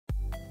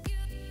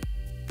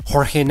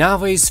Jorge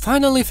Nava is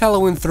finally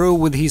following through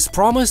with his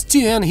promise to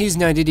end his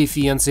 90-day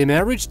fiancé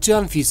marriage to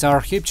Anfisa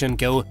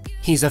Arkhipchenko.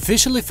 He's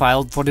officially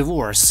filed for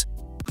divorce.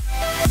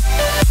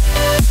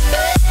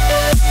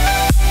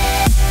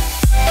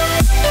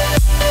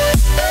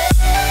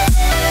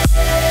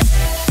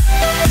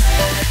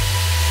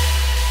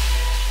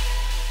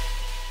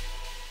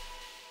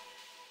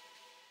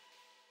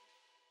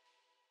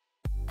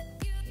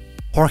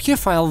 Jorge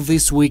filed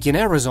this week in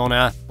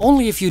Arizona,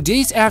 only a few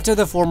days after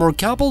the former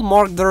couple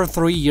marked their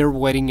 3-year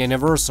wedding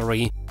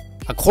anniversary.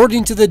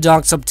 According to the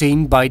docs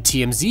obtained by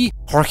TMZ,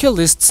 Jorge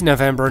lists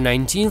November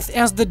 19th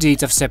as the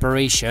date of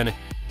separation.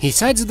 He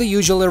cites the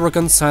usual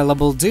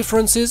irreconcilable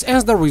differences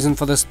as the reason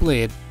for the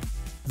split.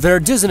 There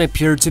doesn't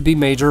appear to be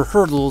major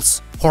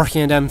hurdles.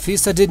 Jorge and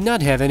Anfisa did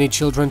not have any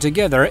children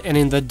together, and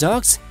in the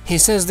docs, he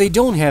says they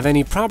don't have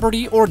any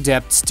property or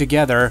debts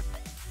together.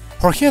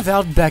 Jorge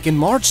vowed back in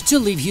March to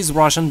leave his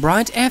Russian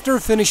bride after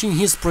finishing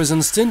his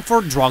prison stint for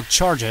drug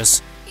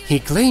charges. He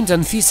claimed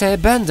Anfisa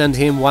abandoned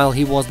him while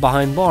he was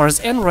behind bars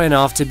and ran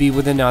off to be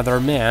with another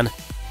man.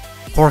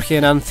 Jorge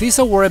and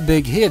Anfisa were a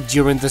big hit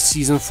during the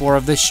season 4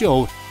 of the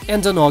show,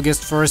 and on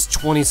August 1st,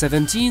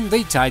 2017,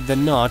 they tied the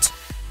knot.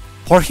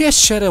 Jorge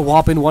shed a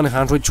whopping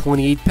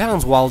 128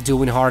 pounds while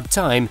doing hard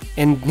time,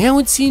 and now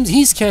it seems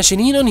he's cashing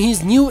in on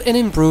his new and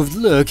improved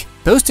look,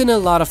 posting a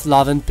lot of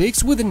love and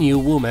pics with a new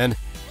woman.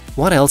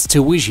 What else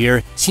to wish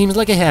here? Seems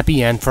like a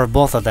happy end for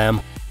both of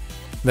them.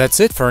 That's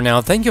it for now,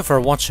 thank you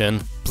for watching,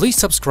 please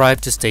subscribe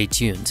to stay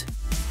tuned.